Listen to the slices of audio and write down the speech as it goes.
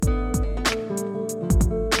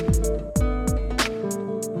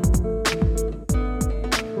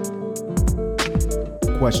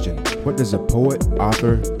Question: what does a poet,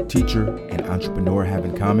 author, teacher, and entrepreneur have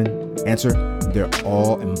in common? Answer: they're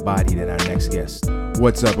all embodied in our next guest.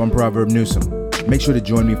 What's up? I'm Proverb Newsom. Make sure to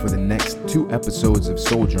join me for the next 2 episodes of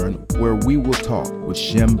Sojourn, where we will talk with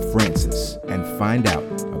Sheim Francis and find out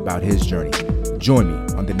about his journey. Join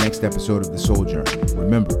me on the next episode of The Sojourn.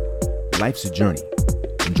 Remember, life's a journey.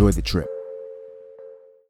 Enjoy the trip.